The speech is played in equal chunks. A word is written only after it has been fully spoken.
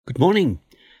Good morning.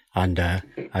 And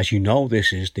as you know,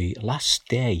 this is the last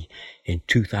day in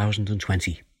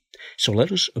 2020. So let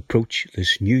us approach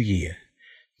this new year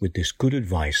with this good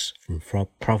advice from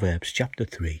Proverbs chapter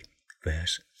 3,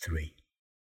 verse 3.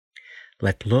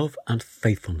 Let love and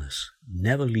faithfulness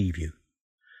never leave you.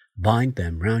 Bind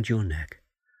them round your neck.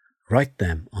 Write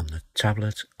them on the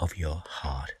tablet of your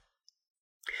heart.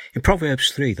 In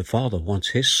Proverbs 3, the father wants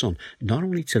his son not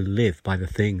only to live by the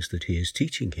things that he is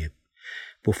teaching him,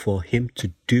 but for him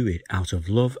to do it out of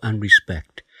love and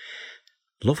respect.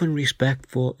 Love and respect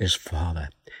for his father,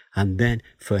 and then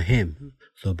for him,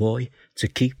 the boy, to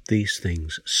keep these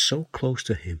things so close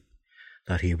to him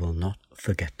that he will not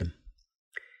forget them.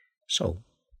 So,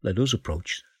 let us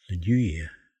approach the new year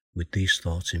with these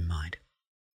thoughts in mind.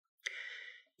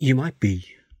 You might be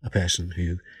a person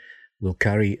who will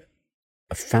carry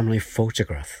a family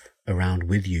photograph around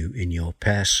with you in your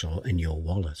purse or in your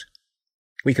wallet.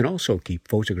 We can also keep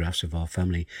photographs of our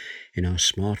family in our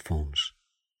smartphones.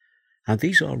 And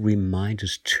these are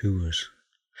reminders to us,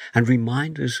 and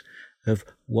reminders of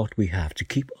what we have to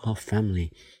keep our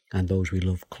family and those we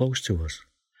love close to us.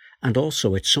 And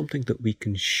also it's something that we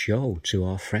can show to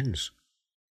our friends.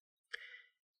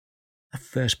 The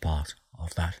first part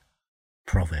of that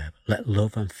proverb, let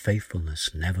love and faithfulness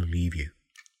never leave you.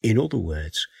 In other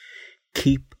words,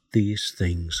 keep these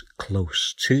things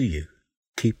close to you.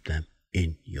 Keep them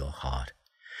in your heart.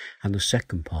 And the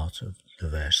second part of the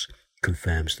verse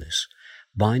confirms this.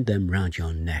 Bind them round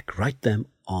your neck. Write them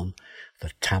on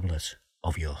the tablet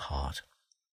of your heart.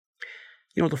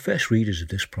 You know, the first readers of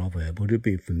this proverb would have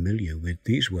been familiar with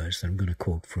these words that I'm going to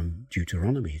quote from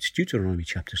Deuteronomy. It's Deuteronomy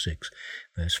chapter 6,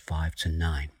 verse 5 to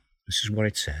 9. This is what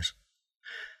it says.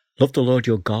 Love the Lord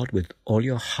your God with all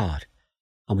your heart,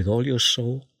 and with all your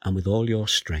soul, and with all your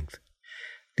strength.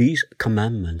 These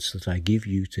commandments that I give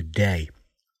you today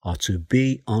are to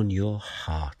be on your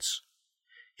hearts.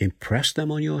 Impress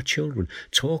them on your children.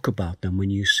 Talk about them when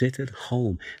you sit at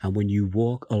home and when you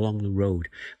walk along the road,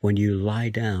 when you lie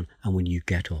down and when you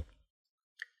get up.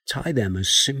 Tie them as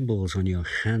symbols on your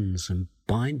hands and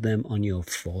bind them on your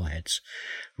foreheads.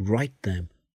 Write them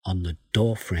on the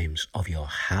door frames of your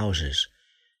houses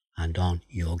and on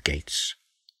your gates.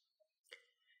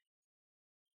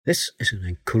 This is an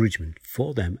encouragement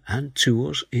for them and to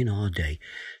us in our day,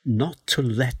 not to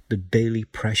let the daily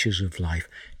pressures of life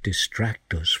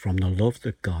distract us from the love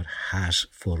that God has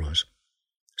for us.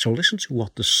 So listen to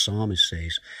what the psalmist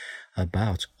says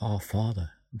about our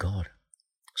Father, God.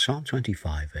 Psalm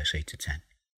 25, verse 8 to 10.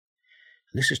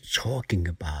 And this is talking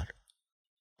about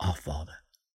our Father.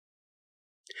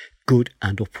 Good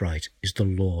and upright is the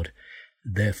Lord,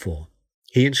 therefore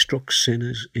He instructs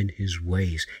sinners in his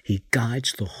ways. He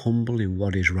guides the humble in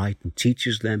what is right and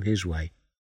teaches them his way.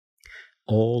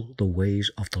 All the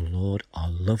ways of the Lord are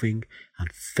loving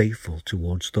and faithful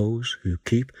towards those who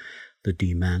keep the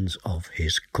demands of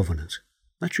his covenant.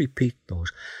 Let's repeat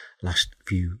those last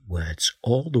few words.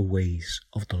 All the ways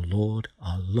of the Lord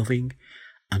are loving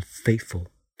and faithful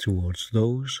towards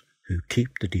those who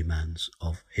keep the demands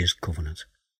of his covenant.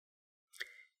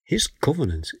 His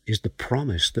covenant is the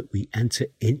promise that we enter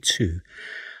into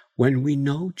when we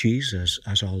know Jesus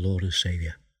as our Lord and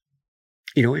Saviour.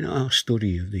 You know, in our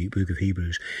study of the book of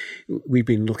Hebrews, we've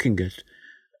been looking at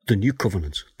the new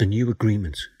covenant, the new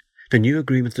agreement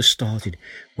that started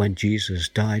when Jesus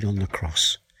died on the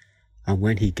cross and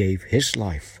when he gave his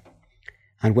life.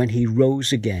 And when he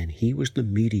rose again, he was the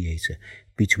mediator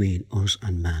between us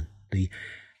and man.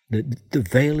 The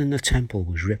veil in the temple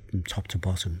was ripped from top to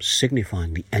bottom,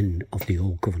 signifying the end of the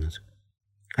old covenant.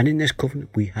 And in this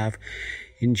covenant we have,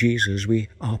 in Jesus, we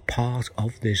are part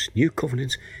of this new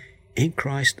covenant in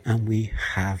Christ, and we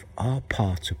have our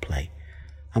part to play.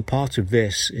 And part of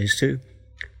this is to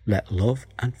let love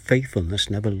and faithfulness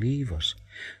never leave us.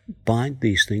 Bind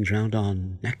these things round our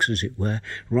necks, as it were,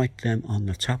 write them on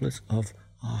the tablet of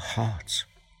our hearts.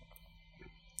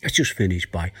 Let's just finish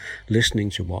by listening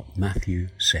to what Matthew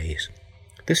says.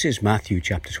 This is Matthew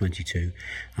chapter 22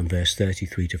 and verse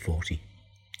 33 to 40.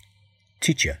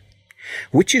 Teacher,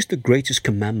 which is the greatest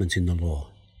commandment in the law?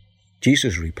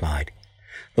 Jesus replied,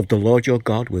 love the Lord your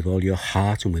God with all your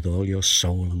heart and with all your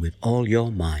soul and with all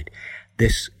your mind.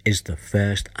 This is the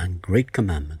first and great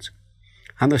commandment.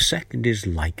 And the second is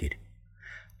like it.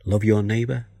 Love your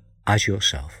neighbour as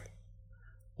yourself.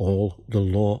 All the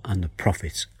law and the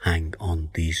prophets hang on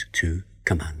these two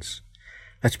commands.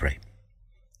 Let's pray.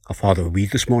 Our Father, we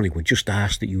this morning would just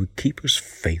ask that you would keep us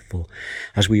faithful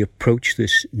as we approach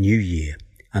this new year,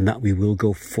 and that we will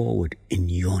go forward in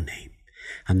your name,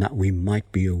 and that we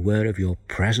might be aware of your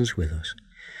presence with us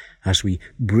as we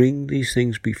bring these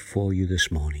things before you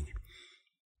this morning.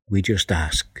 We just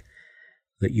ask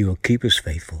that you will keep us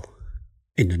faithful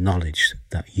in the knowledge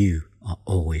that you are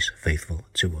always faithful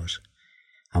to us.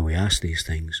 And we ask these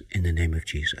things in the name of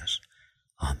Jesus.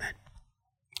 Amen.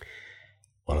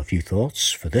 Well, a few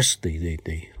thoughts for this, the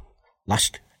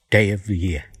last day of the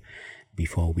year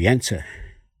before we enter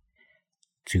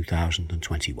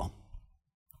 2021.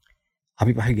 I'll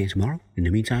be back again tomorrow. In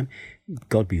the meantime,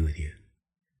 God be with you.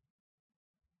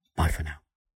 Bye for now.